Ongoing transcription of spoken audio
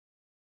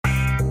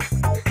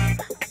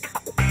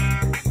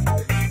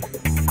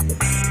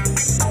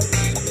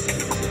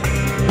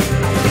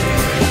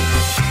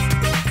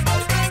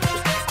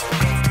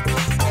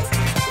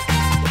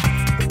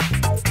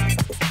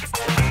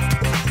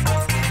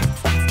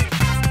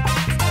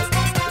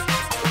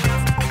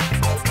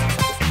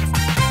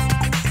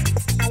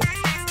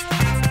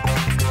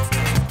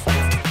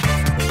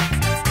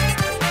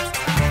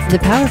The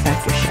Power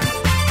Factor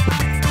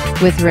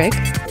Show with Rick,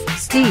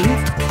 Steve,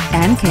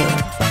 and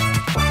Caleb.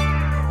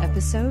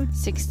 Episode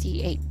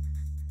 68.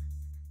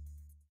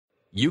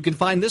 You can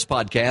find this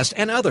podcast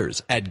and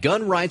others at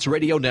Gun Rights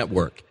Radio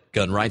Network,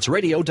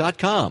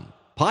 gunrightsradio.com.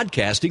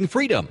 Podcasting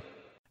freedom.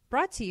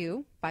 Brought to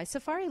you by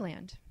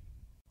Safariland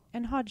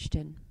and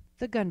Hodgdon,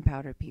 the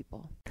gunpowder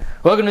people.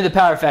 Welcome to the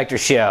Power Factor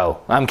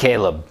Show. I'm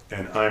Caleb.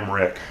 And I'm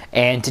Rick.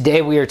 And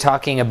today we are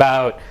talking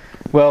about,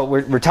 well,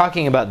 we're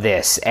talking about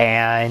this.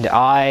 And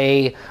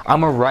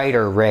I'm a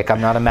writer, Rick.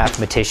 I'm not a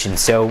mathematician.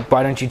 So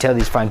why don't you tell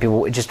these fine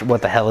people just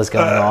what the hell is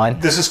going on?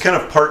 This is kind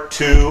of part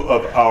two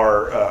of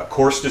our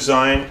course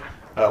design.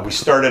 We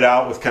started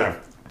out with kind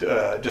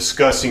of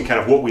discussing kind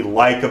of what we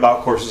like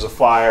about courses of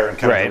fire and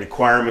kind of the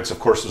requirements of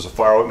courses of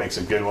fire, what makes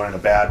a good one and a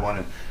bad one,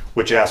 and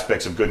which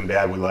aspects of good and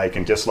bad we like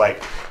and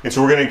dislike. And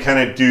so we're going to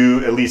kind of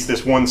do at least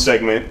this one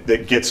segment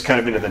that gets kind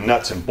of into the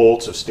nuts and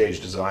bolts of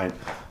stage design.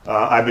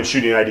 I've been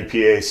shooting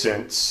IDPA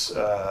since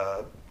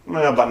about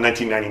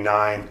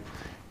 1999,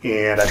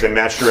 and I've been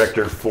match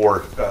director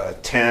for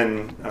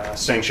 10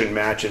 sanctioned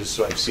matches,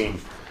 so I've seen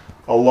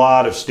a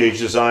lot of stage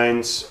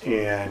designs.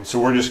 And so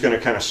we're just going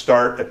to kind of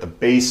start at the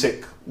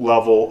basic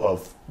level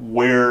of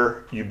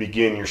where you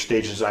begin your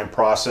stage design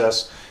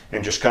process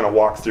and just kind of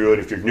walk through it.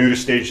 If you're new to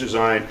stage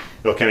design,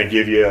 it'll kind of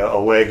give you a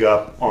leg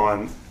up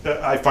on.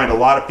 I find a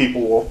lot of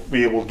people will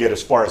be able to get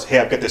as far as, hey,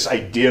 I've got this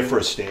idea for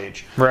a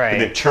stage,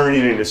 and then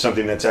turning it into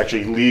something that's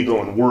actually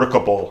legal and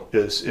workable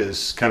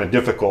is kind of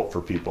difficult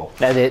for people.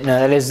 That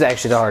is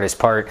actually the hardest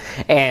part,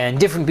 and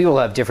different people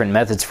have different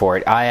methods for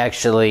it. I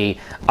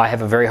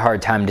have a very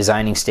hard time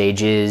designing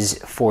stages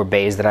for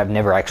bays that I've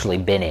never actually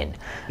been in.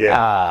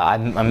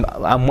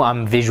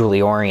 I'm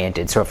visually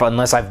oriented, so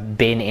unless I've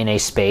been in a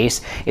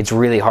space, it's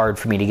really hard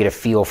for me to get a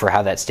feel for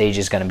how that stage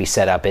is going to be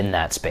set up in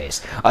that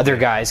space. Other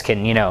guys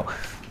can,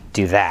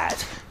 do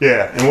that.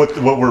 Yeah, and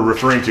what we're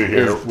referring to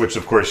here, which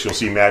of course you'll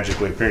see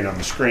magically appearing on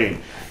the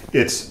screen,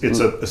 it's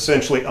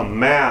essentially a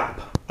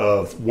map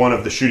of one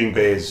of the shooting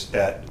bays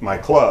at my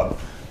club.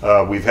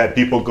 We've had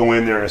people go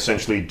in there and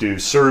essentially do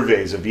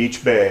surveys of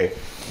each bay.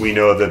 We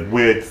know the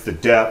width, the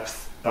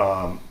depth,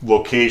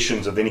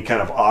 locations of any kind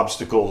of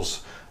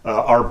obstacles.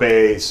 Our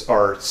bays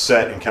are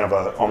set in kind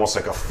of almost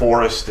like a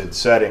forested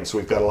setting, so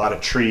we've got a lot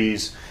of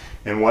trees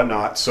and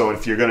whatnot. So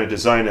if you're going to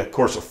design a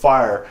course of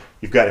fire,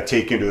 you've got to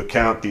take into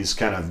account these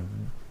kind of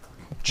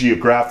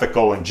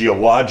geographical and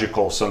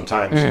geological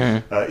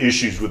sometimes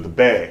issues with the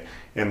bay.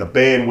 And the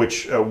bay in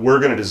which we're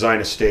going to design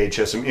a stage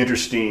has some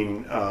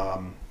interesting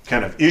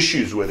kind of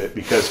issues with it,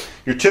 because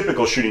your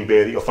typical shooting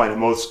bay that you'll find at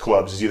most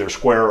clubs is either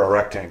square or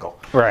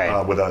rectangle,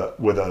 with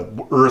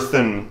a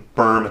earthen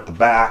berm at the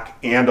back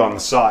and on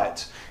the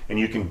sides, and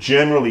you can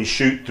generally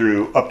shoot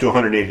through up to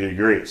 180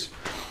 degrees.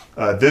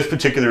 This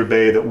particular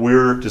bay that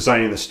we're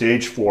designing the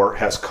stage for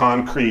has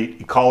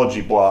concrete ecology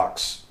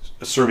blocks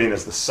serving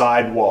as the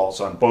side walls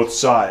on both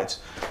sides.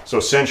 So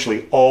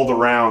essentially all the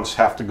rounds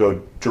have to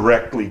go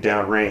directly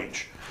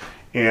downrange.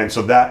 And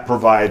so that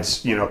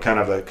provides, kind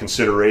of a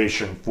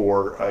consideration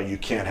for you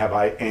can't have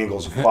high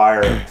angles of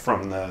fire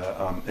from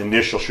the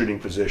initial shooting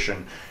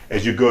position.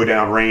 As you go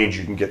down range,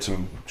 you can get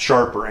some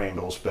sharper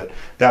angles, but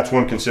that's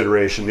one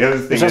consideration. The other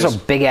thing There's also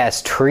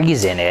big-ass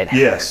trees in it.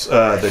 Yes,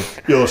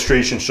 the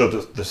illustration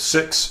shows the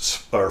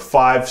 6 or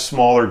 5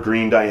 smaller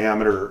green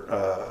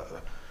diameter,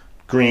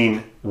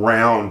 green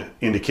round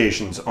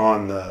indications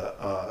on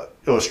the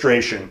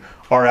illustration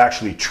are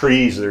actually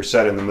trees that are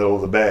set in the middle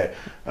of the bay.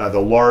 The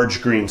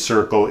large green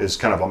circle is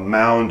kind of a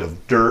mound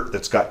of dirt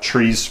that's got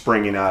trees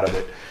springing out of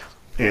it.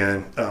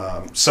 And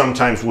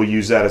sometimes we'll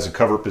use that as a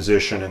cover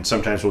position, and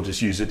sometimes we'll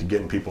just use it to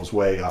get in people's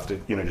way. You have to,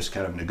 just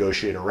kind of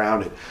negotiate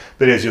around it.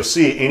 But as you'll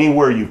see,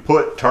 anywhere you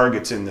put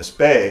targets in this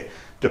bay,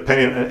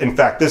 in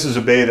fact, this is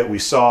a bay that we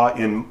saw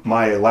in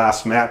my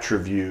last match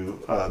review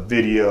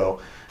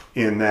video,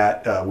 in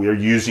that we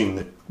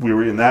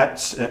were in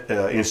that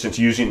instance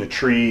using the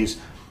trees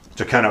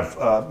to kind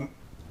of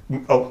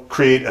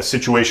create a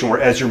situation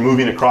where, as you're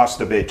moving across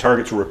the bay,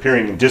 targets were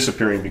appearing and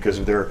disappearing because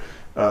of their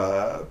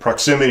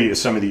proximity to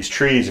some of these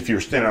trees. If you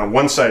were standing on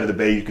one side of the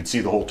bay, you could see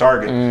the whole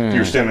target. If you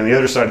were standing on the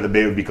other side of the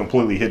bay, it would be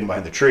completely hidden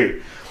behind the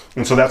tree.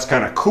 And so that's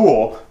kind of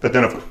cool, but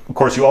then of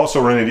course you also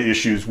run into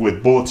issues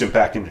with bullets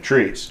impacting the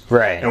trees.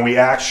 Right. And we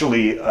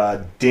actually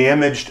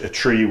damaged a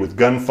tree with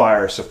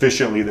gunfire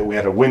sufficiently that we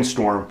had a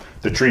windstorm.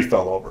 The tree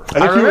fell over. I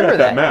think you were at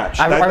that match.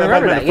 I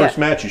remember that. The first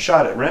match you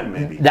shot at Renton,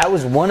 maybe. That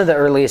was one of the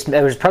earliest.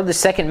 It was probably the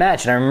second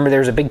match, and I remember there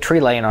was a big tree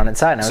laying on its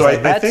side.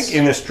 And I think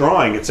in this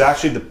drawing, it's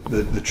actually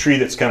the tree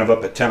that's kind of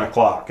up at 10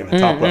 o'clock in the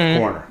top left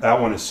corner. That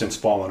one has since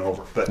fallen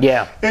over. But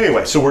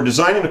anyway, so we're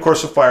designing the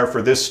course of fire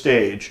for this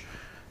stage,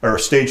 or a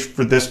stage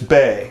for this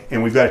bay,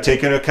 and we've got to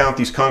take into account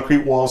these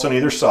concrete walls on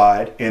either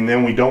side, and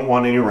then we don't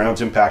want any rounds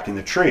impacting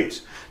the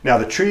trees. Now,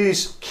 the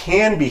trees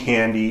can be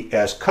handy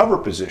as cover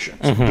positions,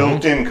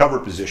 built-in cover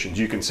positions.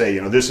 You can say,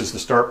 this is the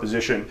start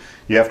position,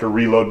 you have to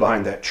reload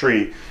behind that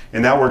tree,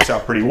 and that works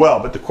out pretty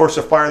well. But the course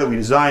of fire that we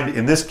designed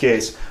in this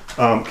case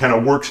kind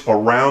of works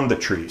around the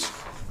trees.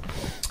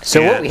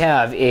 So what we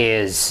have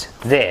is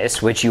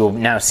this, which you will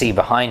now see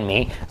behind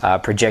me,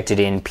 projected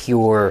in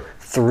pure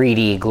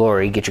 3D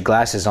glory. Get your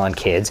glasses on,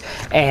 kids.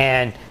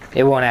 And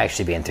it won't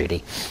actually be in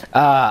 3D.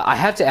 I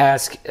have to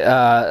ask,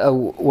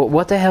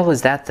 what the hell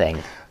is that thing?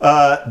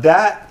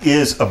 That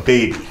is a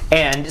baby.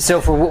 And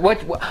so for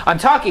what I'm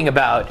talking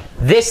about,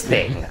 this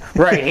thing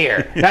right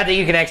here. Not that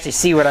you can actually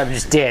see what I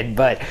just did,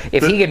 but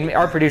if he can,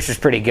 our producer's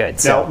pretty good.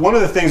 So now, one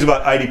of the things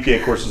about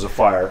IDPA Courses of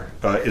Fire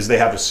is they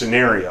have a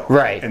scenario,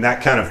 right? And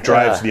that kind of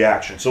drives the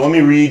action. So let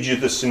me read you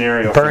the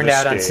scenario. Burned for this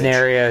out stage. on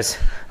scenarios.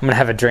 I'm gonna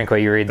have a drink while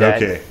you read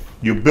that. Okay.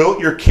 You built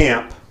your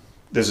camp.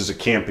 This is a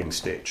camping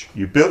stage.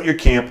 You built your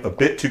camp a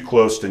bit too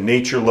close to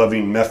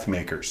nature-loving meth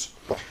makers,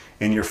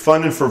 and your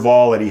fun and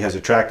frivolity has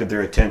attracted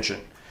their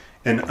attention.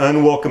 An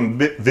unwelcome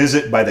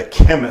visit by the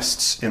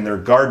chemists and their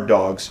guard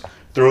dogs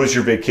throws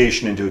your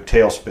vacation into a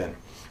tailspin.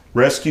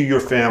 Rescue your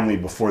family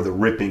before the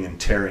ripping and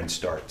tearing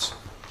starts.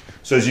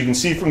 So as you can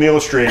see from the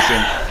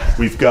illustration,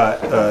 we've got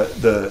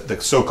the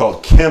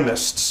so-called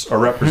chemists are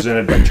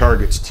represented by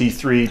targets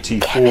T3,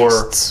 T4,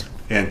 Chemists.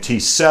 and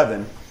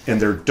T7,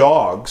 and their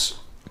dogs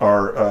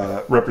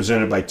are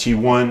represented by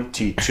T1,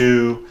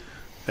 T2,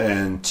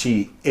 and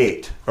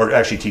T8, or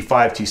actually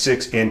T5,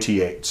 T6, and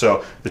T8.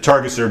 So the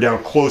targets that are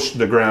down close to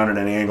the ground at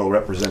an angle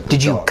represent the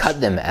Did you dogs.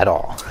 cut them at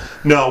all?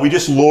 No, we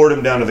just lowered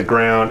them down to the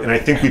ground, and I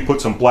think we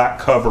put some black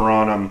cover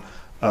on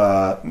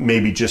them,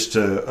 maybe just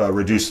to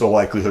reduce the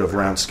likelihood of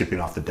rounds skipping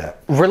off the deck.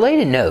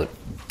 Related note,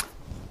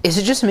 is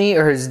it just me,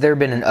 or has there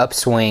been an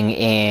upswing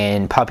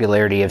in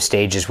popularity of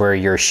stages where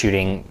you're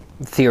shooting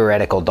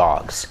theoretical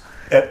dogs?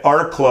 At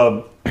our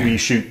club, we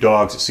shoot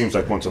dogs, it seems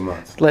like once a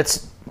month.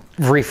 Let's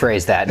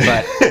rephrase that,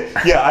 but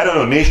Yeah, I don't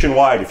know,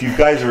 nationwide, if you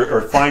guys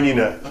are finding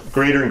a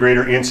greater and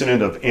greater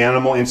incident of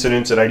animal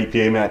incidents at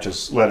IDPA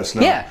matches, let us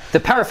know. yeah, the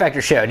Power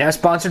Factor Show, now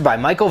sponsored by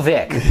Michael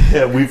Vick.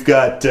 Yeah,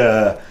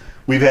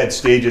 we've had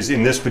stages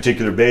in this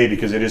particular bay,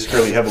 because it is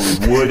fairly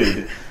heavily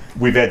wooded.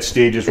 We've had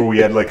stages where we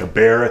had like a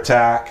bear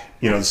attack,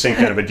 the same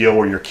kind of a deal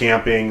where you're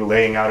camping,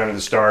 laying out under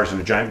the stars,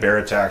 and a giant bear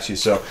attacks you.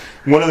 So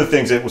one of the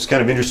things that was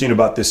kind of interesting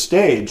about this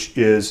stage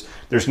is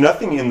there's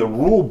nothing in the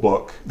rule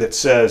book that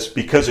says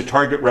because a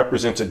target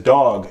represents a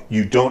dog,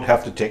 you don't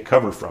have to take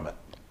cover from it.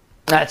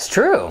 That's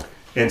true.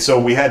 And so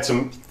we had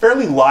some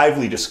fairly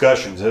lively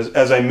discussions.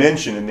 As I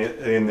mentioned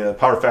in the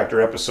Power Factor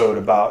episode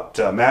about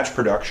match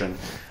production,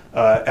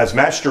 as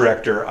match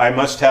director, I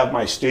must have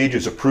my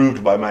stages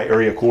approved by my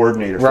area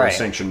coordinator for a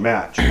sanctioned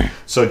match.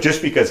 So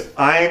just because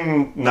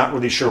I'm not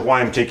really sure why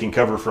I'm taking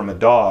cover from a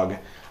dog,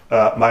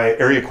 my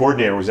area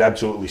coordinator was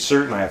absolutely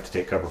certain I have to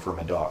take cover from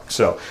a dog.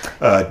 So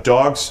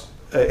dogs...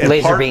 and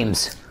Laser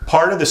beams.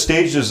 Part of the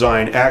stage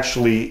design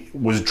actually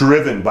was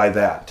driven by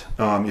that.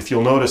 If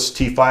you'll notice,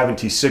 T5 and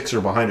T6 are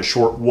behind a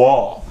short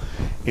wall,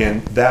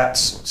 and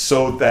that's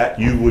so that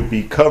you would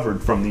be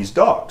covered from these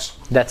dogs.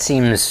 That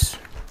seems...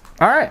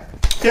 All right.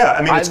 Yeah,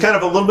 I mean, it's kind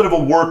of a little bit of a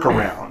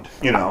workaround,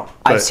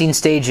 I've seen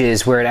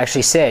stages where it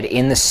actually said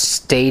in the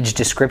stage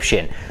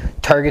description,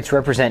 targets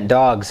represent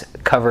dogs,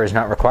 cover is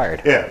not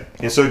required. Yeah,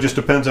 and so it just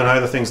depends on how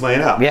the thing's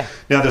laying out. Yeah.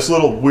 Now, this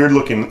little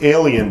weird-looking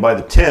alien by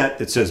the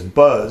tent, it says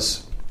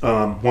Buzz.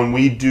 When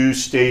we do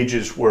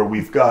stages where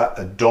we've got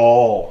a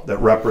doll that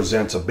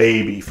represents a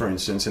baby, for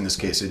instance, in this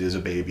case it is a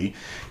baby,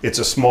 it's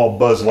a small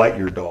Buzz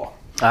Lightyear doll.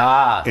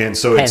 Ah, and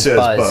so it says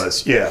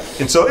Buzz. Yeah.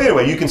 And so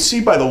anyway, you can see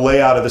by the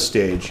layout of the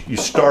stage, you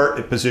start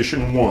at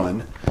position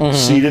 1,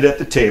 seated at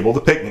the table,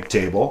 the picnic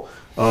table.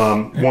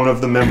 One of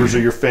the members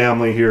of your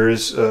family here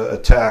is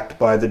attacked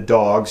by the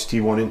dogs,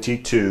 T1 and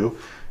T2.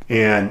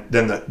 And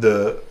then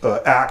the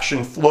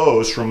action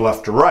flows from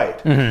left to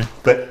right.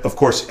 But of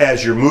course,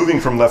 as you're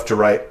moving from left to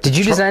right... Did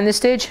you design this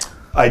stage?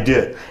 I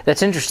did.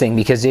 That's interesting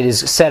because it is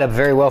set up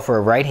very well for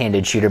a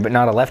right-handed shooter, but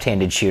not a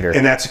left-handed shooter.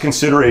 And that's a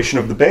consideration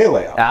of the bay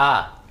layout.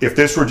 Ah. If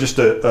this were just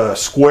a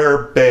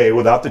square bay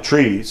without the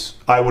trees,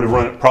 I would have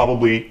run it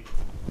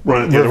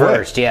the other way.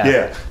 Reversed, yeah.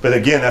 Yeah, but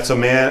again, that's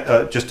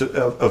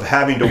of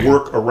having to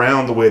work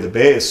around the way the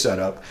bay is set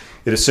up.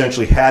 It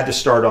essentially had to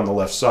start on the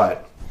left side.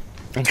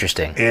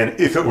 Interesting. And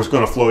if it was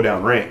going to flow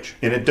down range,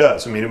 and it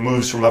does. I mean, it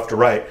moves from left to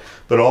right,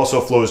 but it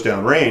also flows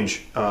down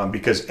range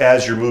because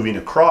as you're moving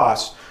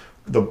across,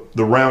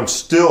 the rounds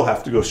still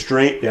have to go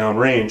straight down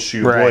range so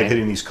you avoid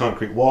hitting these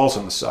concrete walls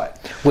on the side.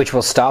 Which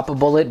will stop a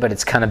bullet, but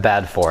it's kind of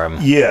bad for them.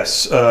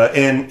 Yes,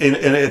 and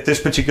at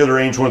this particular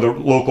range, one of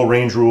the local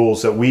range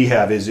rules that we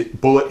have is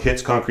bullet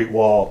hits concrete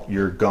wall,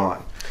 you're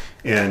gone.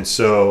 And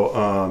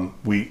so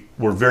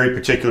we're very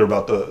particular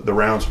about the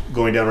rounds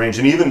going down range,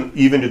 and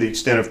even to the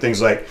extent of things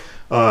like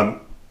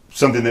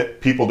something that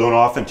people don't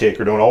often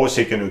take or don't always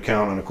take into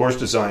account on a course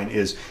design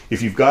is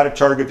if you've got a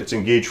target that's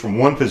engaged from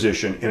one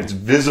position and it's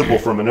visible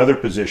from another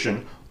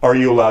position, are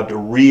you allowed to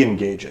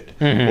re-engage it?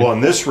 Well, in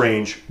this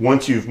range,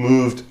 once you've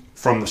moved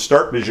from the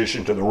start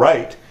position to the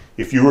right,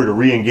 if you were to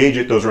re-engage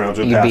it, those rounds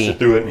would pass it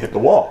through it and hit the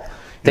wall.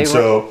 And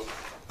so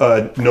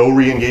no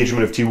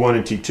re-engagement of T1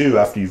 and T2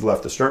 after you've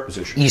left the start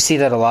position. You see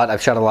that a lot.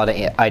 I've shot a lot of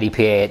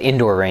IDPA at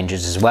indoor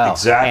ranges as well.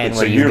 Exactly. And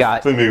so where you're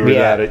got, familiar with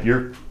that at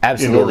your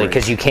absolutely,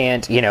 because you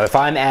can't, if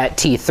I'm at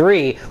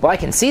T3, well, I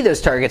can see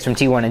those targets from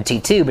T1 and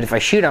T2, but if I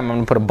shoot them, I'm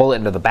going to put a bullet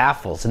into the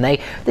baffles, and they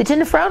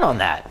tend to frown on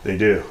that. They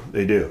do.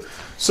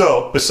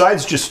 So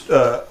besides just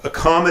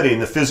accommodating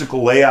the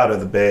physical layout of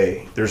the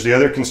bay, there's the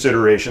other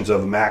considerations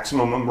of a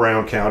maximum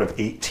round count of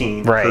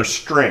 18 per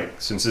string.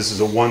 Since this is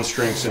a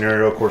one-string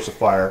scenario, course of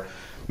fire,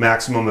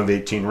 maximum of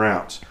 18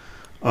 rounds.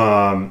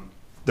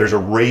 There's a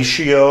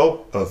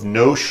ratio of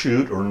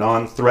no-shoot or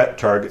non-threat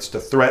targets to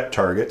threat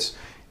targets.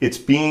 It's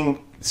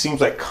being, it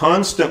seems like,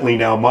 constantly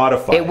now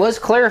modified. It was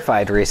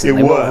clarified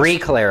recently. It was.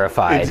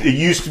 Re-clarified. It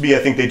used to be, I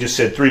think they just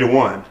said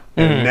 3-1.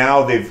 And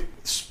now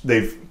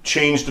they've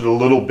changed it a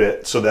little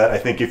bit so that I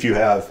think if you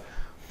have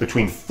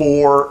between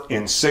 4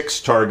 and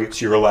 6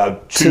 targets, you're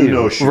allowed 2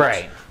 no-shoots.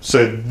 Right.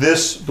 So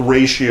this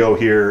ratio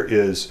here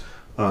is,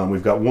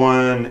 we've got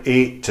 1,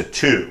 8 to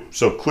 2.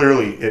 So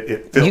clearly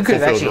it You could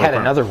have actually had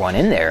another one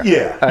in there.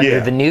 Yeah.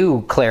 The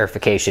new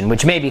clarification,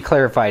 which may be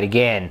clarified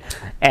again.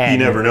 And,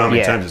 you never know how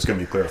many times it's going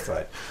to be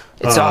clarified.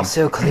 It's all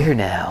so clear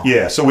now.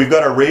 Yeah, so we've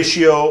got our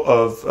ratio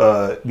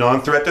of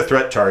non-threat to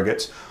threat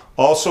targets.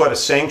 Also, at a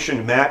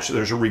sanctioned match,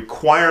 there's a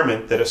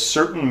requirement that a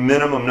certain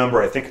minimum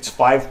number, I think it's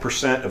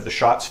 5% of the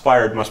shots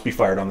fired, must be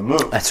fired on the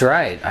move. That's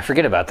right. I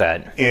forget about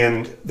that.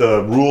 And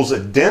the rules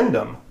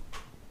addendum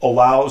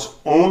allows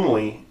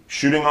only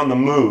shooting on the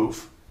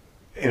move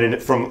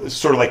from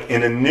sort of like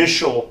an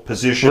initial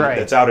position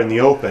that's out in the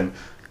open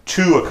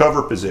to a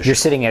cover position. You're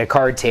sitting at a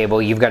card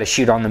table, you've got to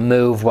shoot on the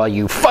move while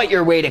you fight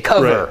your way to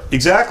cover. Right.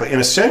 Exactly. And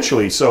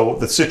essentially, so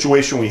the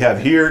situation we have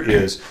here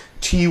is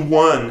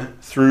T1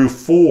 through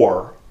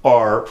 4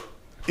 are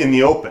in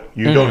the open.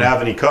 You don't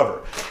have any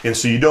cover. And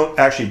so you don't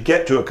actually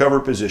get to a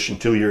cover position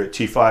until you're at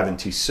T5 and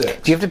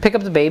T6. Do you have to pick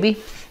up the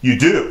baby? You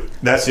do.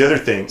 That's the other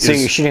thing. So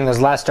you're shooting those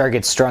last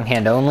targets strong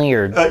hand only,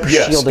 or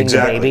shielding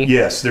the baby?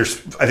 Yes,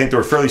 I think there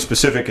are fairly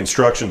specific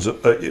instructions.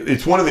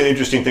 It's one of the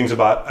interesting things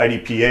about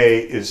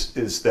IDPA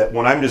is that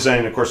when I'm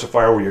designing a course of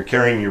fire where you're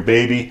carrying your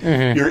baby,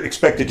 you're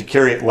expected to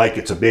carry it like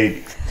it's a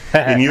baby.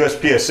 In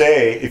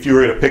USPSA, if you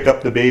were to pick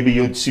up the baby,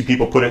 you'd see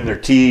people put it in their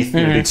teeth,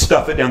 they'd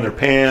stuff it down their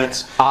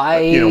pants,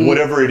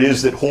 whatever it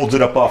is that holds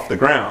it up off the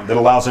ground, that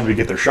allows them to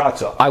get their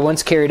shots up. I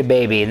once carried a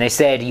baby, and they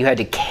said you had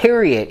to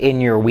carry it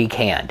in your weak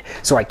hand.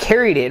 So I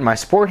carried it in my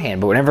sport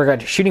hand, but whenever I got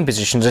to shooting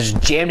positions, I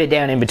just jammed it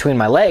down in between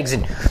my legs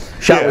and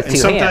shot with two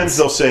hands. Sometimes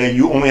they'll say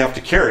you only have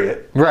to carry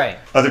it. Right.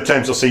 Other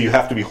times they'll say you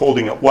have to be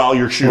holding it while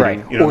you're shooting.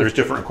 Right. There's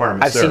different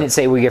requirements I've seen it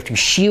say, well, you have to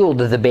shield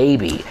the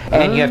baby,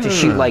 and you have to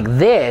shoot like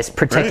this,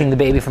 protecting the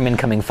baby from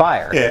incoming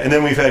fire. Yeah, and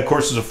then we've had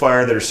courses of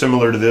fire that are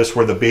similar to this,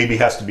 where the baby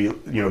has to be,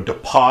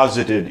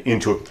 deposited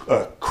into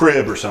a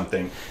crib or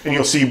something, and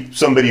you'll see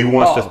somebody who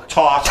wants to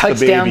toss the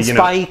baby. Touchdown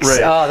spikes.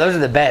 Oh, those are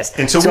the best.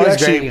 And so it's we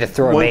always actually, great to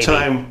throw a one baby.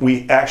 time,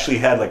 we actually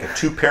had like a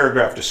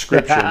 2-paragraph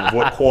description of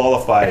what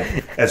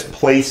qualified as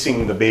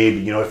placing the baby.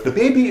 If the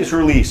baby is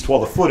released while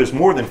the foot is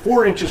more than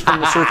 4 inches from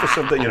the surface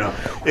of the,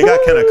 it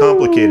got kind of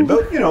complicated.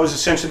 But, it was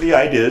essentially the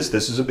idea is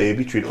this is a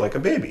baby, treat it like a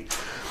baby.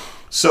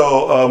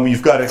 So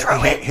you've got to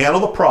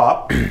handle the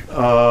prop,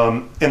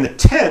 and the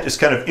tent is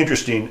kind of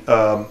interesting.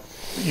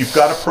 You've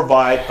got to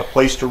provide a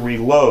place to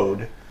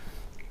reload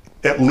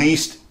at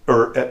least,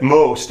 or at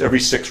most, every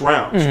 6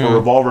 rounds for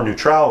revolver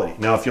neutrality.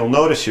 Now, if you'll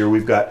notice here,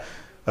 we've got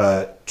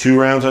 2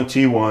 rounds on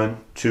T1,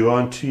 2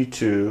 on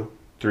T2,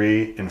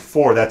 3, and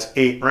 4. That's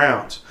 8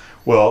 rounds.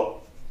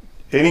 Well,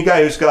 any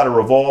guy who's got a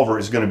revolver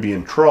is going to be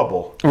in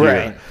trouble here.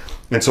 Right.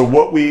 And so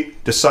what we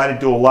decided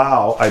to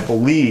allow, I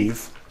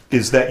believe,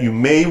 is that you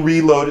may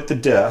reload at the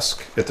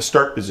desk at the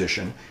start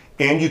position,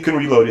 and you can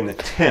reload in the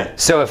tent.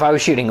 So if I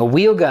was shooting a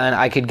wheel gun,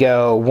 I could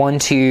go 1,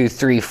 2,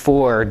 3,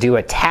 4, do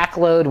a tack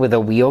load with a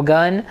wheel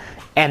gun,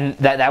 and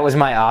that was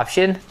my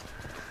option?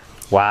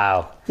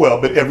 Wow. Well,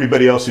 but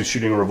everybody else who's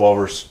shooting a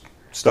revolver's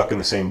stuck in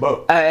the same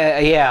boat.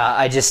 Yeah,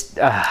 I just...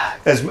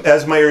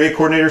 As my area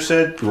coordinator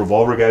said, the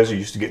revolver guys are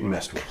used to getting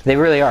messed with. They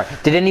really are.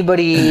 Did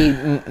anybody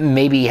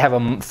maybe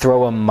have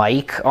throw a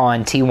mic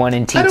on T1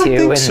 and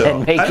T2 then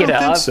make it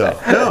up? I don't think so.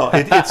 No,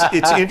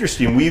 it's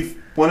interesting.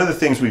 One of the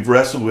things we've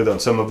wrestled with on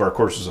some of our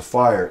courses of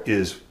fire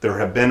is there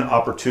have been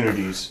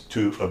opportunities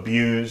to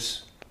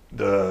abuse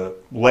the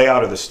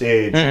layout of the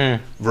stage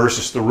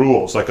versus the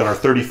rules. Like on our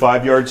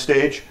 35-yard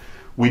stage,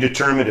 we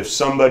determined if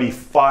somebody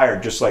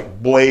fired just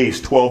like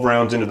blazed 12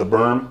 rounds into the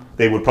berm,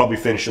 they would probably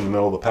finish in the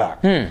middle of the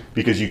pack.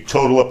 Because you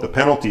total up the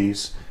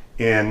penalties,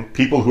 and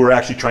people who are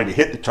actually trying to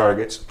hit the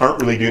targets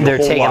aren't really doing a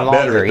whole lot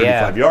better at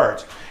 35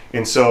 yards.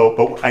 And so,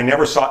 but I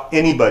never saw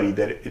anybody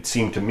that it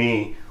seemed to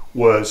me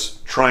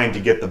was trying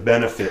to get the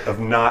benefit of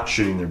not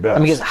shooting their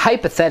best. Because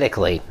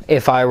hypothetically,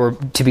 if I were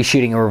to be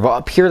shooting a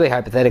revolver, purely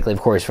hypothetically,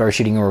 of course, if I were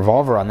shooting a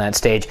revolver on that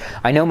stage,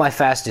 I know my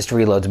fastest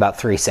reload's about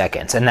 3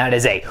 seconds, and that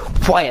is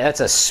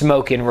that's a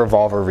smoking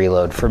revolver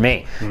reload for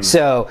me.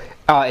 So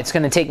It's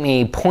going to take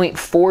me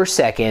 0.4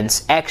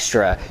 seconds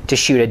extra to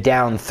shoot a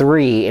down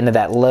 3 into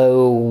that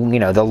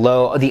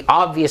low,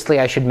 obviously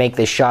I should make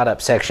this shot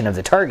up section of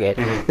the target,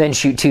 then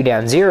shoot 2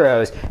 down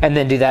 0s, and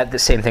then do the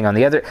same thing on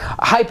the other.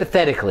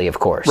 Hypothetically, of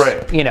course.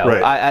 Right.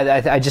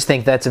 Right. I just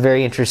think that's a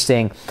very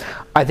interesting,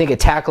 I think a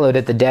tack load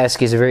at the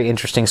desk is a very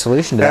interesting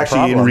solution to that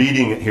problem. Actually, in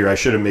reading it here, I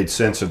should have made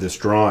sense of this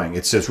drawing.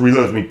 It says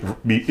reloads,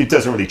 it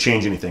doesn't really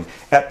change anything,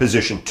 at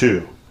position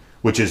 2.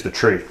 Which is the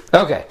tree.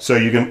 Okay. So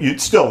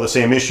it's still the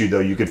same issue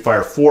though. You could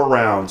fire 4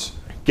 rounds,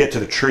 get to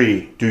the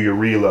tree, do your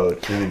reload,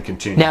 and then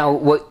continue.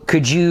 Now,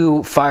 could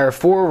you fire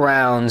 4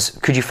 rounds?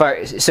 Could you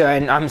fire? So,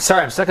 and I'm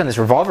sorry, I'm stuck on this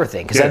revolver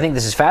thing because I think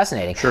this is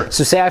fascinating. Sure.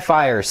 So, say I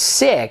fire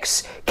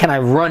 6, can I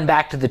run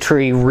back to the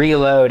tree,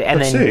 reload,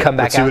 and then come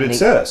back out? Let's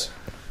see what it says.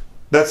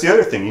 That's the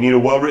other thing. You need a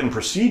well-written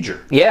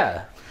procedure.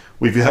 Yeah.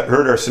 We've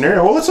heard our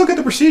scenario. Well, let's look at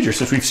the procedure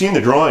since we've seen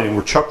the drawing and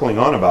we're chuckling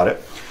on about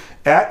it.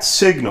 At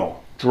signal,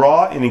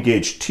 draw and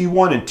engage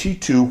T1 and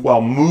T2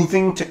 while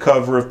moving to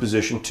cover of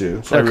position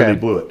 2. So I really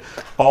blew it.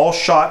 All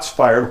shots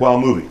fired while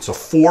moving. So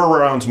 4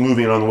 rounds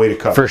moving on the way to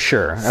cover. For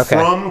sure. Okay.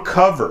 From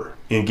cover,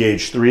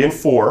 engage 3 and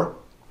 4.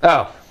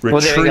 Oh.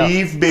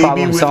 Retrieve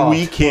baby with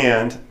weak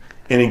hand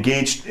and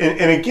engage.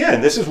 And again,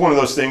 this is one of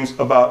those things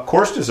about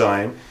course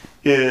design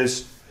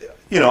is,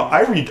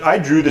 I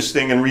drew this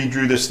thing and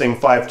redrew this thing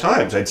 5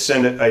 times. I'd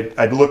send it,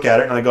 I'd look at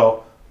it and I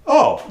go,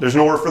 oh, there's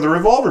nowhere for the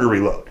revolver to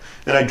reload.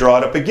 And I draw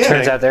it up again.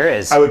 Turns out there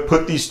is. I would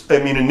put these,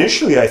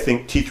 initially I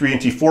think T3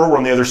 and T4 were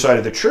on the other side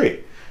of the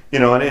tree.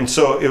 And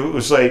so it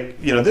was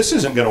like, this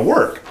isn't going to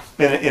work.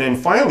 And then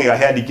finally I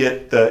had to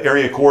get the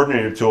area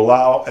coordinator to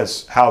allow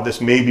as how this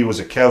maybe was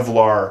a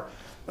Kevlar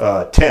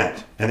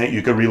tent and that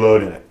you could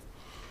reload in it.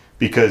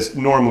 Because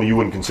normally you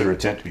wouldn't consider a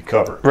tent to be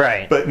covered.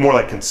 Right. But more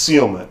like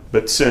concealment.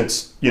 But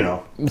since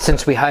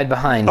we hide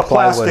behind a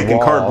plastic walls.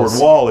 and cardboard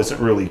wall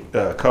isn't really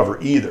cover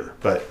either.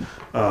 But,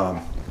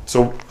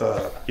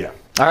 yeah.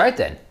 All right,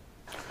 then.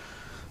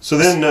 So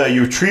then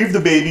you retrieve the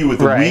baby with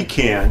the weak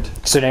hand.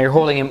 So now you're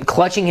holding him,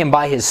 clutching him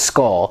by his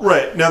skull.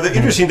 Right. Now, the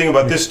interesting thing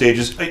about this stage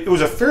is it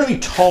was a fairly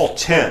tall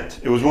tent.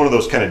 It was one of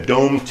those kind of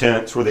dome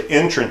tents where the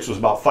entrance was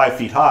about 5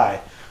 feet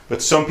high.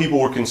 But some people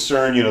were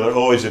concerned,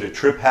 is it a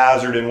trip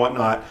hazard and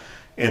whatnot?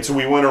 And so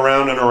we went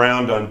around and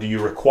around on, do you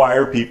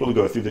require people to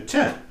go through the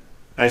tent?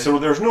 And I said,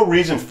 well, there's no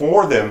reason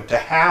for them to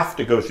have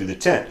to go through the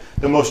tent.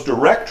 The most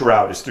direct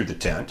route is through the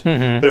tent.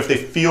 But if they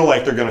feel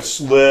like they're going to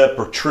slip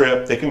or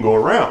trip, they can go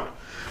around.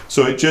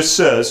 So it just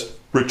says,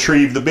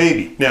 retrieve the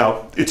baby.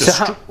 Now,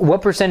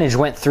 what percentage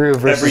went through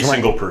versus every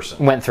single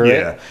person went through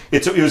it?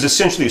 It was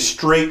essentially a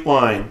straight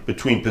line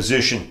between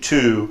position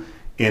 2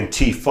 and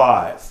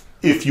T5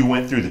 if you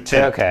went through the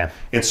tent. Okay.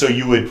 And so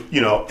you would,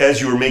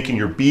 as you were making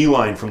your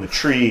beeline from the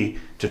tree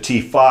to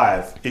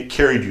T5, it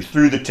carried you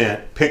through the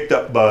tent, picked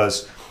up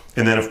buzz,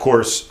 and then, of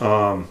course,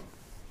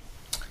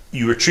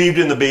 you retrieved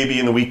in the baby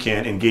in the weak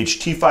hand,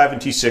 engaged T5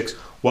 and T6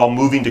 while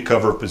moving to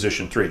cover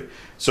position 3.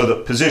 So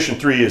the position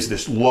 3 is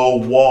this low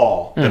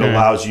wall that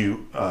allows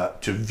you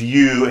to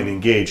view and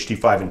engage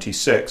T5 and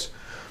T6.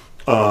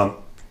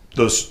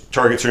 Those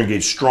targets are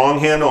engaged strong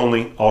hand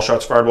only, all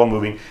shots fired while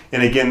moving.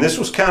 And again, this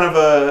was kind of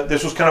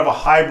a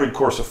hybrid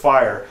course of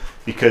fire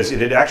because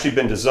it had actually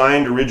been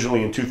designed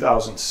originally in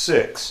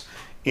 2006.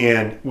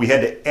 And we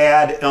had to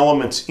add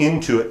elements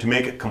into it to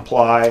make it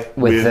comply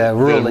with the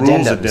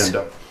rules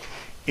addendum.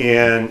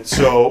 And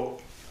so,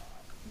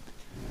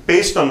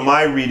 based on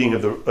my reading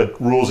of the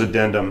rules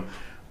addendum,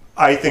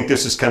 I think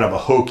this is kind of a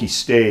hokey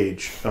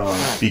stage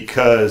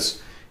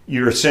because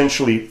you're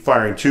essentially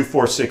firing 2,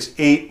 4, 6,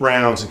 8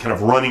 rounds and kind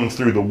of running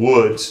through the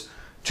woods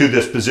to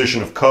this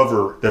position of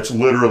cover that's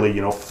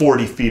literally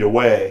 40 feet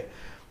away.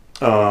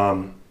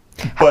 But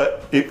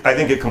I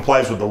think it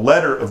complies with the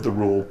letter of the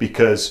rule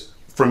because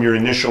from your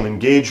initial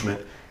engagement,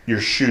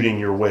 you're shooting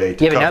your way to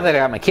cover. But now that I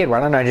got my kid,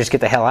 why don't I just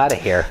get the hell out of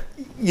here?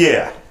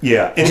 Yeah.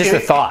 And just a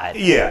thought.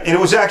 Yeah, and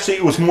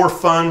it was more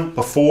fun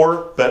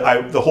before,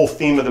 but the whole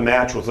theme of the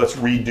match was let's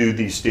redo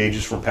these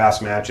stages from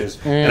past matches,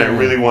 and I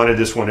really wanted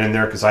this one in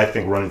there because I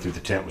think running through the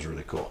tent was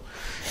really cool.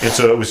 And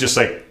so it was just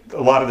like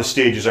a lot of the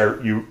stages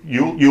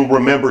you'll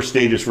remember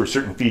stages for a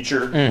certain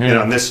feature, and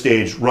on this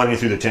stage, running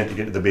through the tent to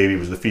get to the baby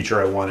was the feature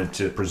I wanted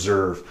to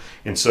preserve.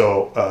 And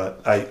so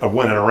I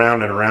went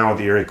around and around with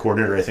the area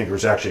coordinator. I think there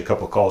was actually a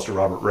couple of calls to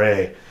Robert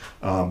Ray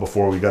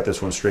before we got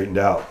this one straightened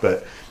out.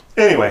 But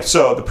anyway,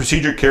 so the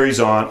procedure carries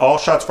on. All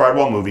shots fired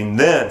while moving.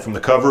 Then, from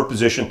the cover of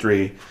position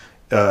 3,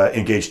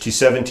 engage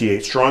T7,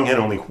 T8, strong hand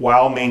only,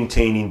 while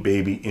maintaining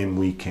baby in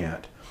weak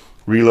hand.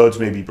 Reloads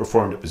may be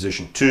performed at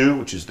position 2,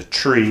 which is the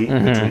tree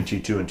between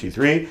T2 and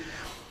T3,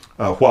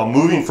 while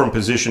moving from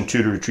position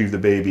 2 to retrieve the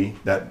baby,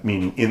 that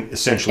meaning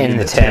essentially in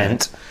the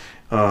tent.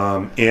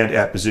 And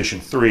at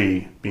position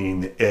 3 being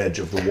the edge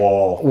of the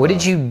wall. What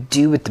did you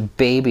do with the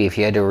baby if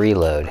you had to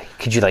reload?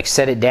 Could you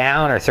set it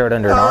down or throw it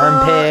under an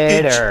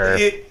armpit?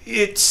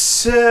 It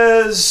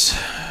says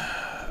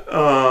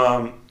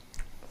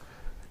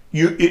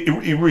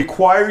it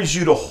requires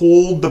you to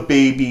hold the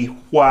baby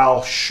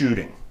while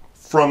shooting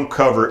from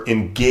cover,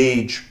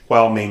 engage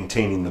while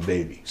maintaining the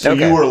baby. So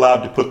Okay. you were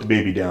allowed to put the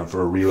baby down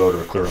for a reload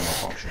or a clear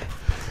malfunction.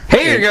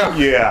 Here you go.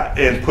 Yeah,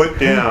 and put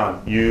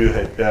down, you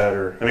had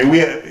better. I mean,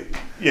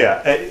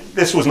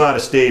 this was not a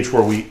stage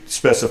where we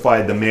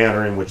specified the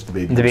manner in which the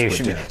baby was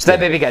put down. So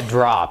that baby got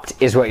dropped,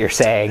 is what you're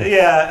saying.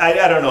 Yeah,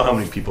 I don't know how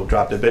many people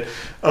dropped it, but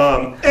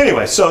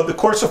anyway, so the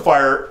course of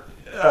fire,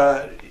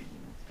 a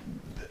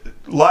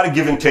lot of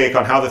give and take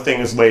on how the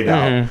thing is laid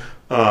out.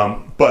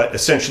 But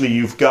essentially,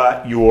 you've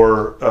got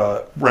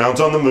your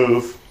rounds on the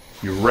move,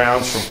 your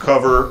rounds from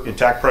cover,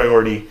 intact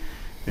priority,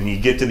 and you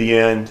get to the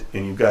end,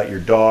 and you've got your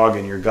dog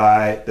and your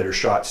guy that are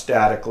shot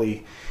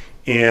statically.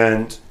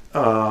 And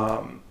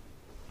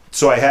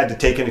so I had to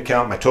take into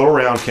account my total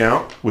round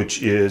count,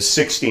 which is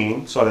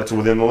 16, so that's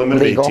within the limit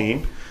Legal. of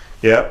 18.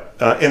 Yep.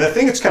 And the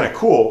thing that's kind of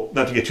cool,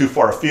 not to get too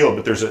far afield,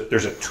 but there's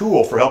a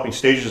tool for helping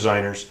stage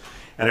designers,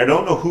 and I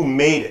don't know who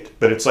made it,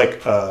 but it's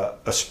like a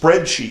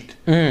spreadsheet.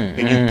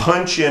 And you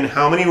punch in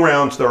how many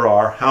rounds there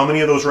are, how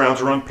many of those rounds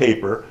are on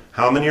paper,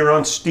 how many are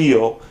on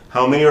steel,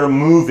 how many are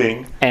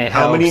moving,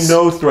 how many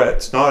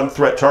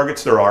non-threat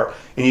targets there are,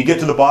 and you get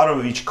to the bottom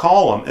of each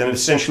column, and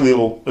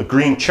essentially a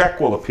green check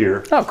will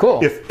appear. Oh,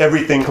 cool. If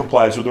everything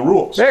complies with the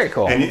rules. Very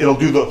cool. And it'll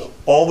do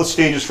all the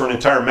stages for an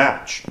entire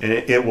match, and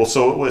it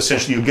will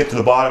essentially you get to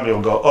the bottom, and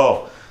it'll go,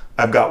 oh,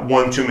 I've got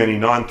one too many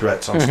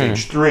non-threats on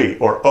stage 3,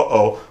 or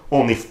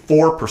only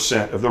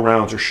 4% of the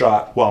rounds are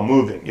shot while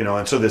moving,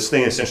 and so this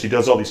thing essentially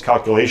does all these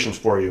calculations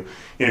for you.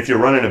 And if you're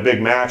running a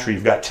big match where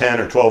you've got 10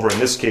 or 12, or in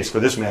this case for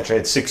this match I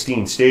had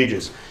 16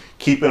 stages,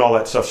 keeping all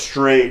that stuff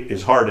straight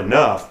is hard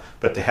enough,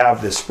 but to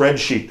have this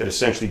spreadsheet that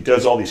essentially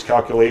does all these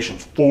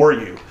calculations for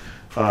you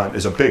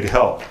is a big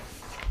help.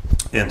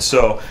 And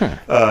so,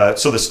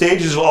 so the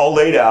stage is all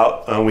laid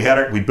out.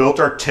 We built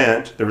our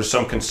tent. There was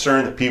some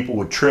concern that people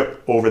would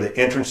trip over the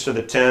entrance to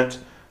the tent.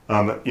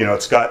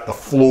 It's got a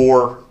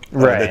floor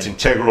that's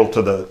integral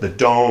to the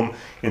dome,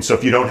 and so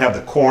if you don't have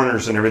the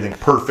corners and everything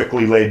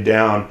perfectly laid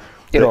down,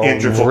 the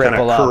entrance will kind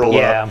of curl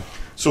up.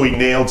 So we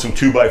nailed some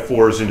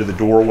 2x4s into the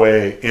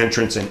doorway,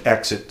 entrance and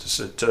exit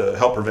to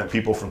help prevent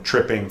people from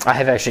tripping. I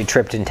have actually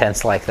tripped in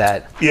tents like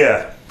that.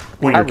 Yeah,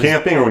 when you're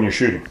camping or when you're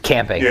shooting?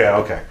 Camping. Yeah,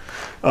 okay.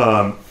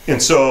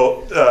 And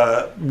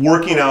so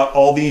working out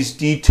all these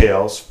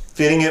details,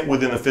 fitting it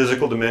within the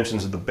physical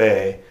dimensions of the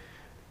bay,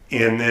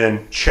 and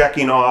then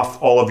checking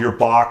off all of your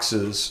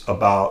boxes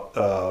about,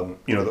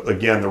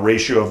 again, the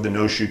ratio of the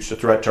no-shoots to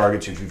threat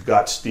targets. If you've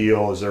got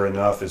steel, is there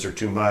enough? Is there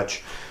too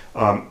much?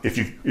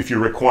 If you're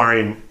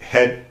requiring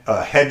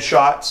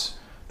headshots,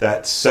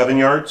 that's 7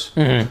 yards.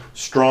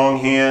 Strong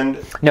hand.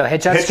 No,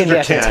 headshots can be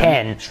up to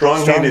 10.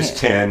 Strong hand is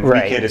 10.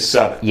 Right. Weak hand is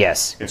 7.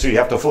 Yes. And so you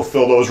have to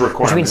fulfill those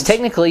requirements. Which means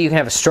technically you can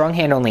have a strong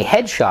hand only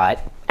headshot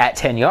at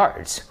 10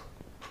 yards.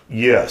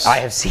 Yes. I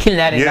have seen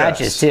that in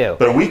matches too.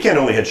 But a weekend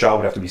only headshot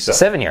would have to be 7.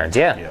 7 yards,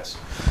 yeah. Yes.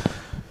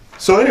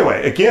 So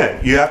anyway,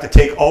 again, you have to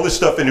take all this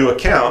stuff into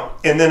account,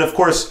 and then of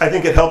course, I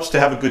think it helps to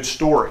have a good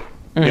story.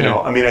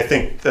 I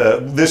think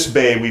this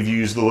bay we've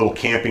used the little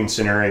camping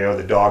scenario,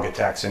 the dog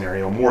attack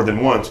scenario, more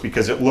than once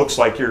because it looks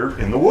like you're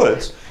in the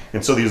woods,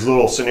 and so these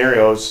little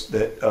scenarios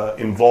that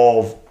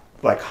involve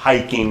like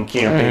hiking,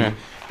 camping.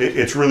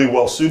 It's really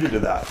well suited to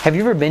that. Have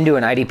you ever been to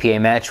an IDPA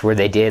match where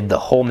they did the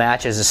whole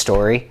match as a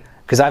story?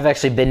 Because I've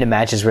actually been to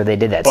matches where they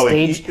did that.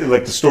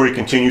 Like the story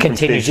continues from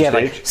stage to stage?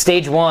 Like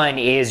stage 1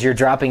 is you're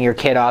dropping your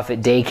kid off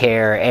at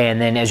daycare, and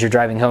then as you're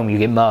driving home, you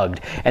get mugged.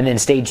 And then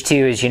stage 2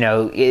 is,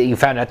 you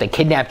found out they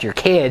kidnapped your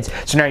kids,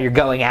 so now you're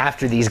going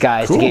after these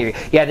guys to get your...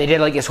 Yeah, they did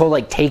like this whole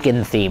like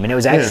Taken theme, and it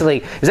was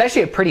actually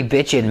a pretty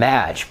bitchin'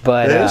 match.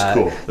 But that is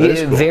cool. That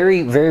is cool.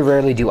 Very, very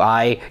rarely do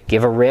I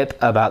give a rip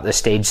about the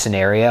stage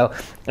scenario.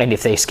 And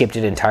if they skipped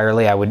it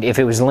entirely, I would. If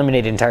it was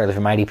eliminated entirely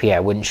from IDPA, I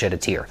wouldn't shed a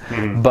tear.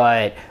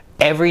 But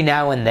every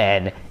now and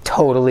then,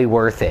 totally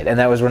worth it. And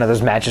that was one of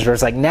those matches where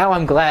it's like, now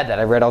I'm glad that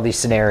I read all these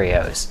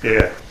scenarios.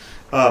 Yeah.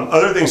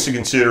 Other things to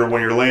consider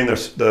when you're laying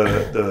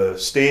the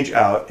stage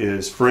out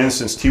is, for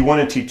instance,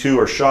 T1 and T2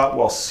 are shot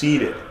while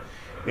seated.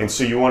 And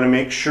so you want to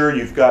make sure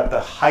you've got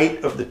the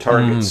height of the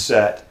target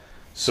set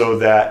so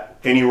that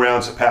any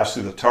rounds that pass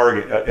through the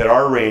target, at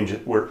our range,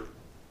 we're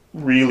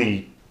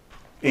really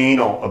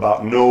anal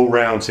about no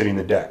rounds hitting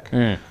the deck.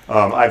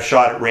 I've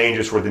shot at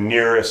ranges where the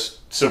nearest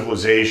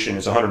civilization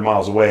is 100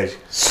 miles away.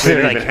 They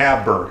don't even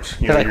have berms.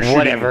 You're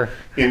whatever.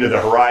 Shooting into the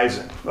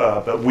horizon.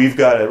 But we've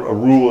got a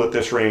rule at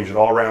this range that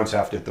all rounds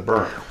have to hit the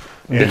berm.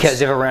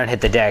 Because if a round hit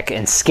the deck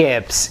and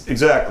skips...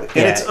 Exactly.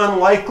 And it's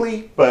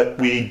unlikely, but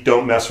we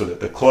don't mess with it.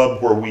 The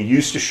club where we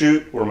used to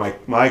shoot, where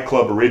my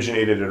club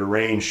originated at a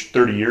range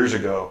 30 years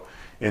ago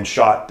and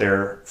shot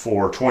there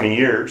for 20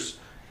 years,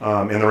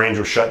 and the range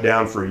was shut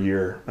down for a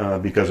year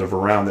because of a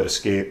round that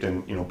escaped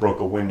and broke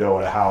a window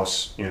at a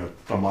house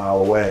a mile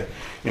away.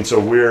 And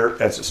so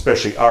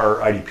especially our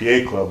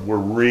IDPA club, we're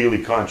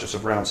really conscious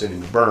of rounds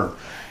hitting the berm.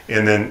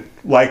 And then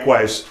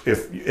likewise,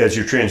 as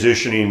you're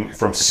transitioning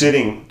from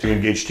sitting to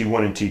engage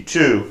T1 and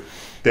T2,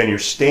 then you're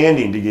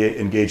standing to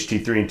engage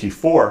T3 and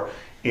T4.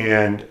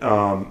 And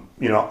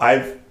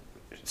I've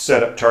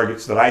set up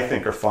targets that I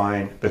think are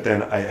fine, but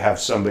then I have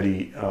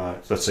somebody,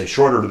 let's say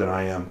shorter than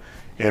I am,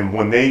 and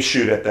when they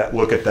shoot at that,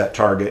 look at that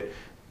target,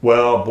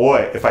 well,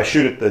 boy, if I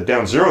shoot at the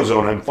down zero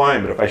zone, I'm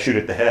fine, but if I shoot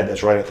at the head,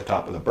 that's right at the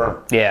top of the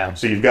berm. Yeah.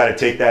 So you've got to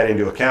take that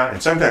into account,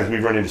 and sometimes we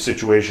run into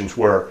situations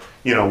where,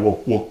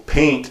 we'll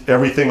paint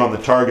everything on the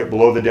target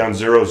below the down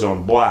zero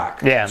zone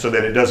black, so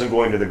that it doesn't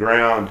go into the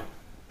ground.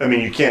 I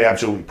mean, you can't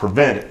absolutely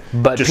prevent it.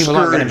 But people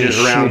aren't going to be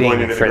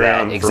shooting for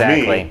that,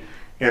 exactly. For me.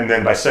 And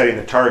then by setting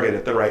the target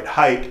at the right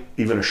height,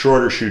 even a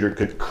shorter shooter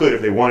could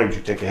if they wanted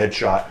to, take a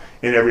headshot,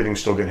 and everything's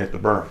still going to hit the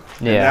berm.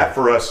 Yeah. And that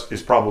for us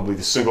is probably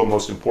the single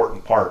most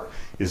important part,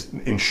 is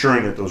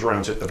ensuring that those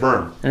rounds hit the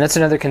berm. And that's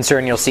another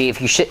concern you'll see if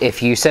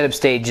you set up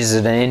stages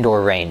at an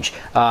indoor range.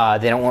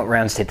 They don't want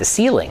rounds to hit the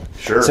ceiling.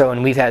 Sure. So,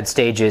 and we've had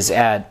stages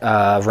at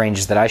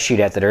ranges that I shoot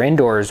at that are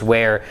indoors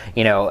where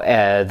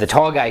the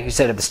tall guy who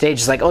set up the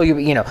stage is like, oh,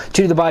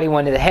 two to the body,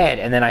 one to the head,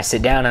 and then I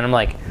sit down and I'm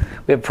like,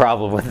 we have a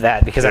problem with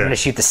that because I'm going to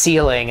shoot the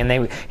ceiling and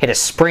they hit a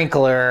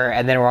sprinkler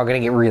and then we're all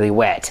going to get really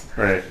wet.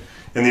 Right.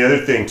 And the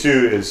other thing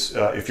too is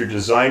if you're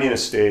designing a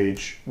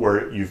stage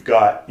where you've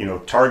got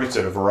targets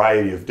at a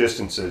variety of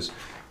distances,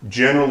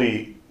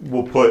 generally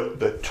we'll put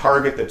the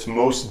target that's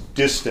most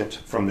distant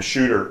from the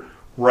shooter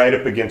right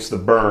up against the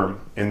berm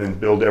and then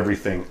build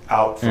everything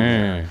out from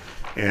there.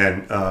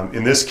 And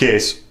in this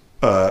case,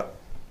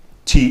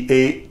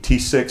 T8,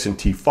 T6, and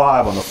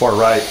T5 on the far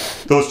right,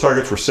 those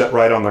targets were set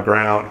right on the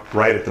ground,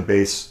 right at the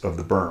base of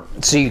the berm.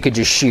 So you could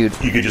just shoot.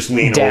 You could just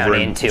lean down over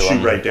and into shoot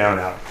them. right down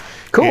at them.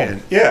 Cool.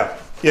 And yeah.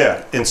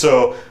 And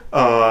so,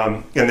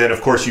 and then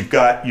of course you've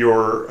got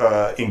your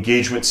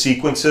engagement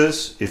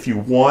sequences. If you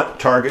want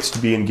targets to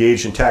be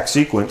engaged in TAC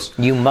sequence,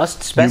 You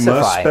must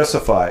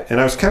specify.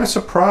 And I was kind of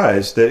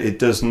surprised that it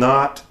does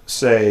not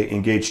say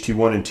engage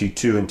T1 and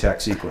T2 in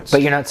TAC sequence.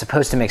 But you're not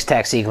supposed to mix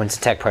TAC sequence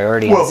and TAC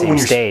priority on the same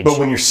stage. But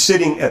when you're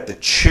sitting at the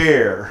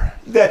chair,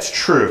 that's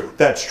true.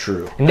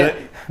 No,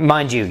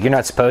 mind you, you're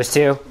not supposed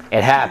to.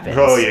 It happens.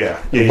 Oh yeah.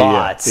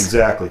 Lots. Yeah,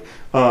 exactly.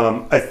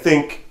 I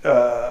think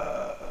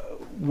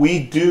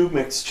we do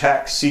mix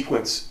TAC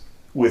sequence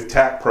with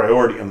TAC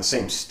priority on the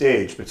same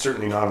stage, but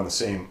certainly not on the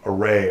same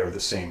array or the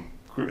same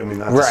group. I mean,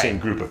 not the same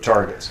group of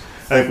targets.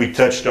 I think we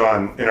touched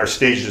on in our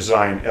stage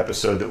design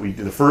episode that we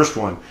did, the first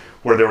one,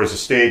 where there was a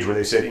stage where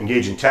they said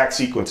engage in TAC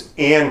sequence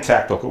and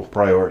tactical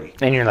priority.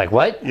 And you're like,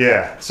 what?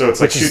 Yeah, so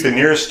it's like shoot the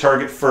nearest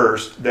target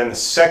first, then the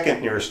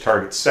second nearest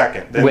target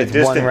second, then With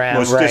the one round,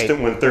 most distant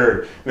one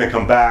third, and then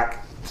come back.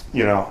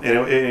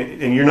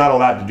 And you're not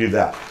allowed to do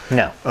that.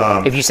 No.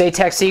 If you say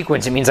TAC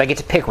sequence, it means I get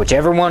to pick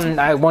whichever one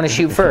I want to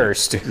shoot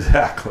first.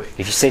 Exactly.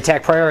 If you say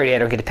TAC priority, I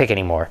don't get to pick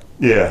anymore.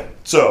 Yeah.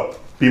 So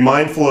be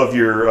mindful of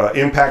your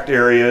impact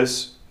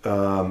areas.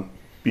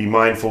 Be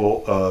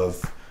mindful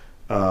of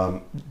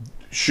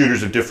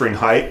shooters of differing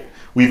height.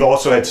 We've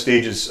also had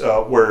stages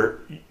where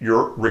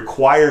you're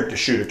required to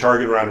shoot a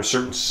target around a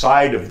certain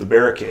side of the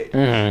barricade.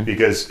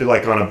 Because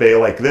like on a bay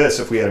like this,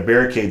 if we had a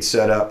barricade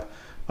set up,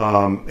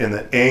 and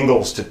the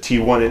angles to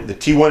T1, the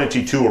T1 and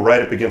T2 are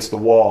right up against the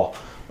wall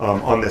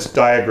on this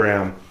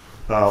diagram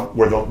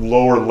where the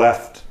lower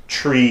left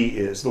tree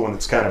is, the one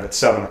that's kind of at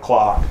 7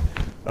 o'clock.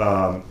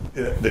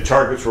 The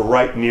targets were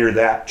right near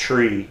that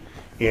tree.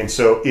 And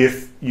so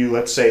if you,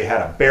 let's say,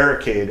 had a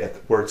barricade at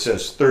where it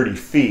says 30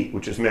 feet,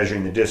 which is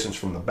measuring the distance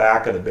from the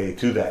back of the bay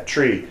to that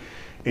tree,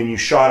 and you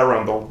shot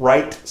around the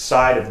right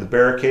side of the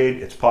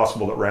barricade, it's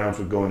possible that rounds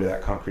would go into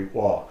that concrete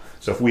wall.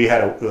 So if we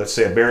had, let's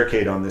say, a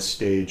barricade on this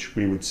stage,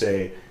 we would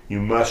say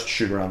you must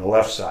shoot around the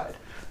left side.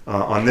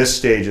 On this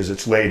stage, as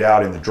it's laid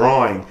out in the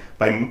drawing,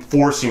 by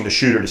forcing the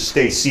shooter to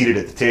stay seated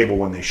at the table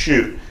when they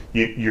shoot,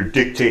 you're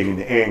dictating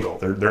the angle.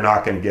 They're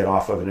not going to get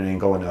off of an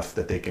angle enough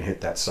that they can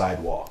hit that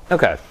side wall.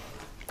 Okay.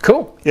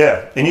 Cool.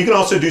 Yeah, and you can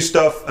also do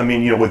stuff,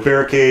 with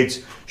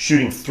barricades,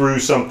 shooting through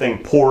something,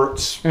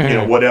 ports,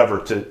 whatever,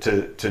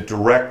 to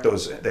direct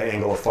the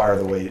angle of fire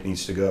the way it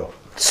needs to go.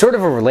 Sort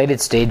of a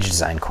related stage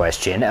design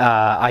question.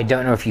 I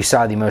don't know if you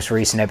saw the most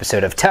recent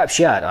episode of Top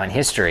Shot on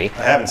History.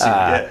 I haven't seen it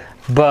yet.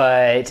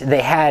 But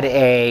they had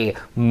a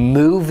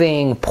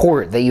moving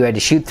port that you had to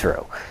shoot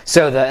through.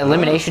 So the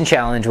elimination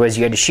challenge was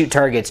you had to shoot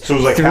targets. So it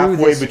was like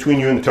halfway between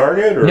you and the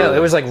target? Or? No, it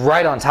was like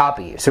right on top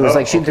of you. So it was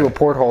like shooting through a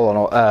porthole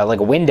on like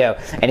a window,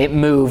 and it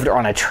moved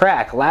on a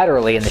track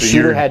laterally, and the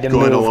shooter had to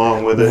move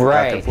along with it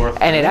right. Back and forth.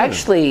 And it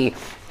actually,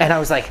 and I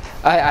was like,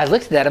 I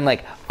looked at that, I'm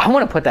like, I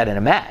want to put that in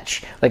a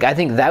match. Like, I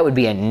think that would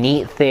be a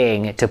neat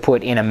thing to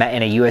put in a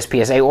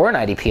USPSA or an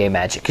IDPA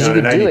match, because you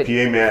could do it. In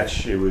an IDPA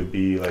match, it would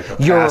be like a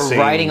You're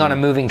riding on a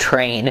moving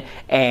train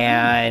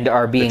and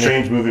are being. The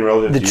train's moving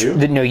relative to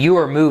you. No, you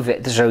are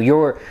moving. So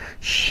you're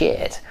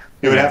shit.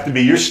 It would have to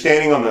be you're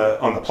standing on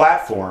the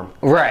platform,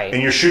 right,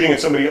 and you're shooting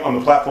at somebody on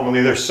the platform on the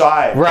other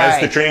side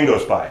as the train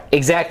goes by.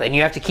 Exactly, and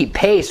you have to keep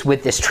pace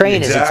with this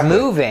train as it's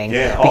moving,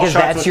 because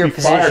that's your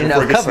position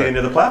of cover.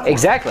 Into the platform.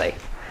 Exactly.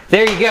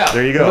 There you go.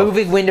 There you go.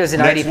 Moving windows in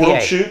Next IDPA.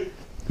 World shoot.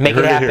 Make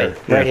it happen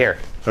right here.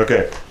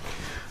 Okay.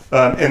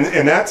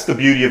 And that's the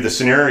beauty of the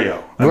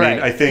scenario. I mean,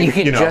 I think you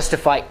can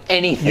justify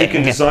anything. You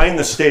can design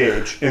the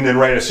stage and then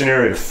write a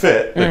scenario to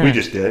fit, like we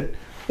just did.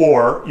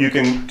 Or you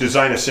can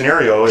design a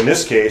scenario. In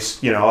this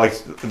case, like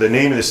the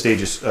name of the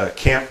stage is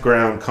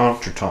Campground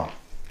Contretemps.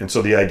 And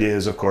so the idea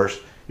is, of course,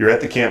 you're at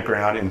the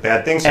campground and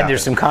bad things happen. And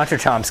there's some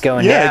contretemps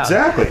going down. Yeah,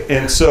 exactly.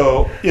 And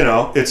so,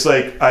 it's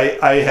like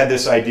I had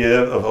this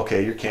idea of,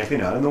 okay, you're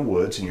camping out in the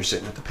woods and you're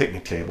sitting at the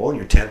picnic table and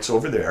your tent's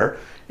over there.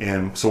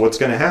 And so what's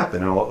going to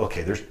happen?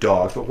 Okay, there's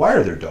dogs, but why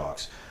are there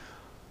dogs?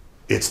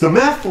 It's the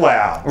meth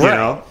lab,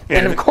 right.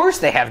 And of course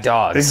they have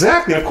dogs.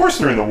 Exactly. And of course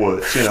they're in the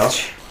woods,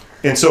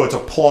 And so it's a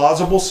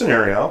plausible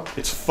scenario.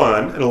 It's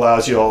fun. It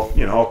allows you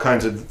all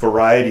kinds of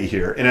variety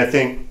here. And I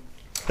think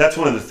that's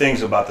one of the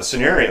things about the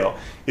scenario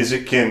is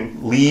it can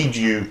lead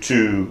you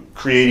to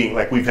creating,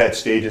 like we've had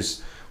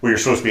stages where you're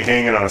supposed to be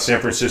hanging on a San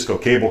Francisco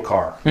cable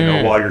car,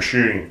 while you're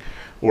shooting,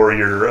 or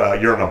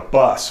you're on a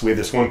bus. We had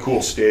this one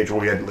cool stage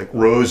where we had like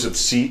rows of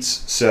seats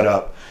set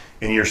up,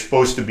 and you're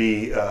supposed to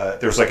be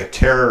there's like a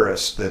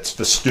terrorist that's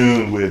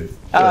festooned with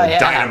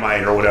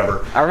dynamite or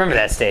whatever. I remember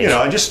that stage.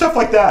 And just stuff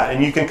like that,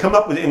 and you can come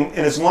up with, and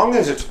as long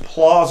as it's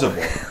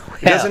plausible.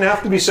 It doesn't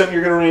have to be something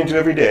you're going to run into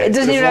every day. It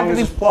doesn't even have to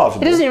be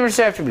plausible. It doesn't even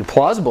have to be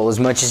plausible as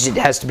much as it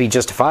has to be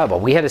justifiable.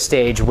 We had a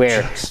stage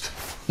where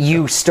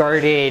you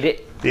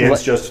started. The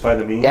ends justify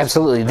the means.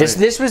 Absolutely. Right.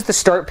 This was the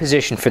start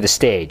position for the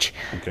stage.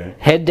 Okay.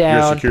 Head down.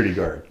 You're a security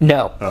guard.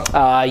 No.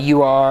 Oh.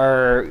 You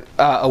are.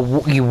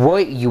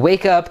 You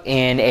wake up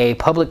in a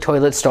public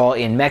toilet stall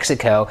in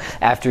Mexico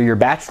after your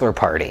bachelor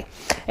party,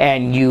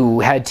 and you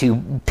had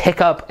to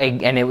pick up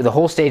the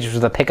whole stage was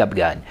with a pickup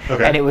gun.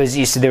 Okay. And it was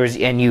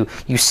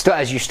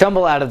as you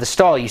stumble out of the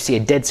stall, you see a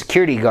dead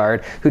security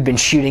guard who'd been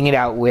shooting it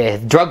out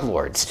with drug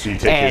lords. So you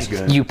take his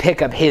gun. You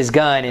pick up his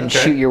gun and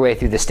shoot your way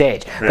through the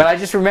stage. Right. But I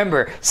just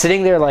remember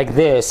sitting there like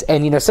this,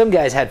 and some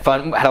guys had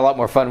a lot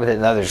more fun with it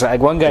than others. Like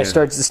one guy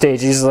starts the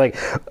stage, he's like,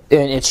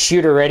 and it's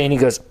shooter ready, and he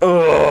goes,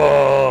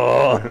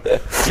 oh.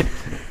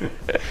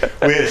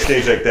 We had a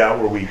stage like that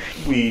where we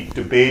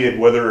debated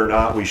whether or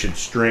not we should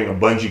string a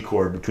bungee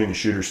cord between the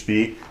shooter's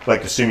feet,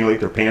 like to simulate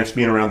their pants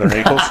being around their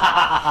ankles.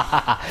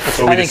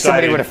 So I think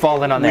somebody would have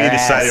fallen on their ass. We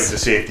decided it was a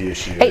safety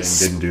issue and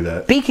didn't do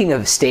that. Speaking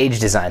of stage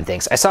design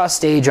things, I saw a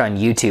stage on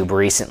YouTube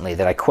recently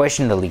that I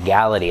questioned the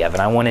legality of,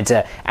 and I wanted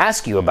to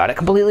ask you about it,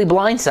 completely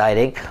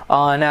blindsiding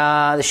on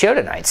the show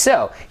tonight.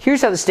 So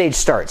here's how the stage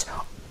starts.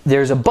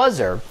 There's a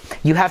buzzer.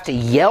 You have to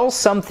yell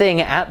something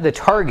at the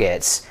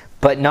targets,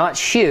 but not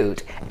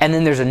shoot, and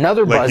then there's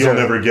another buzzer. You'll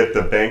never get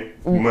the bank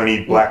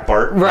money Black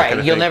Bart. Right, kind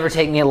of you'll thing. never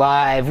take me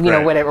alive,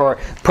 whatever, or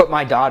put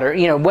my daughter,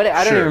 what.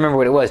 I don't even remember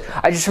what it was.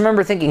 I just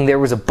remember thinking there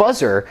was a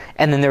buzzer,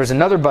 and then there was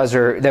another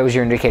buzzer that was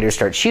your indicator to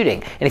start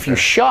shooting. And if you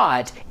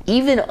shot,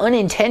 even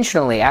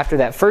unintentionally after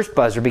that first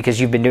buzzer,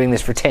 because you've been doing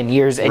this for 10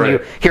 years, and you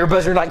hear a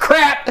buzzer like,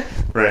 crap!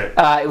 Right.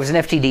 It was an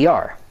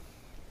FTDR.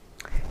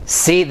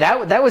 See,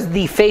 that was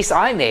the face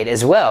I made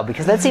as well,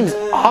 because that seems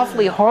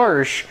awfully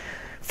harsh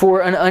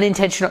for an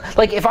unintentional,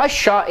 like if I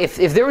shot, if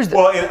there was...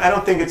 Well, and I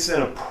don't think it's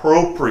an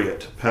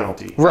appropriate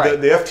penalty. Right.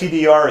 The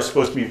FTDR is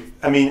supposed to be,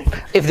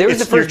 if there was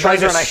the first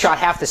buzzer and I shot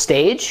half the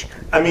stage...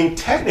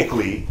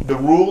 technically, the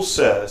rule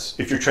says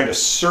if you're trying to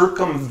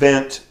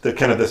circumvent the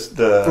kind of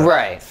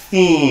the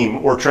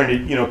theme, or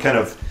trying to, kind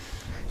of...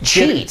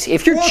 Cheat.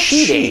 If you're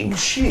cheating...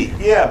 Cheat,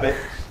 yeah, but...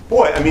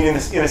 Boy, in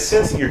a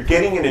sense that you're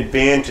getting an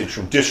advantage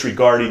from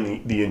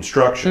disregarding the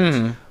instructions.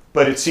 Mm-hmm.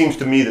 But it seems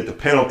to me that the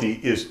penalty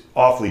is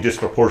awfully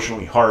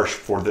disproportionately harsh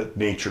for the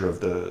nature of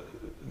the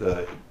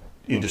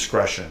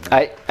indiscretion.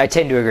 I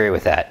tend to agree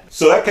with that.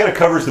 So that kind of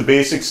covers the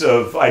basics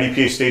of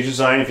IDPA stage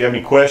design. If you have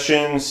any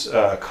questions,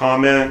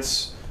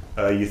 comments,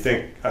 you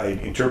think I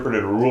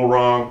interpreted a rule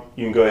wrong,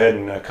 you can go ahead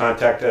and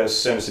contact us.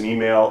 Send us an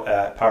email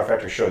at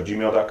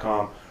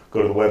powerfactorshow@gmail.com.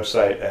 Go to the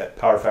website at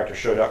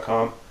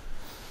powerfactorshow.com.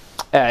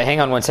 Hang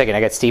on one second.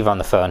 I got Steve on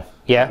the phone.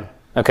 Yeah?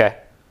 Okay.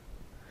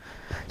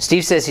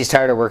 Steve says he's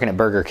tired of working at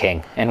Burger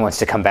King and wants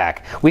to come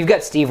back. We've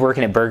got Steve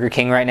working at Burger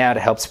King right now to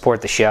help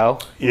support the show.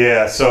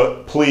 Yeah,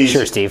 so please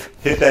Steve.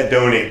 Hit that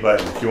donate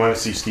button if you want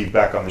to see Steve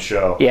back on the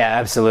show. Yeah,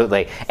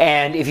 absolutely.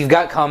 And if you've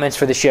got comments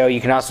for the show,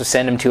 you can also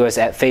send them to us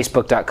at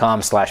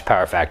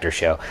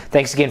facebook.com/powerfactorshow.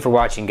 Thanks again for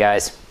watching,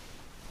 guys.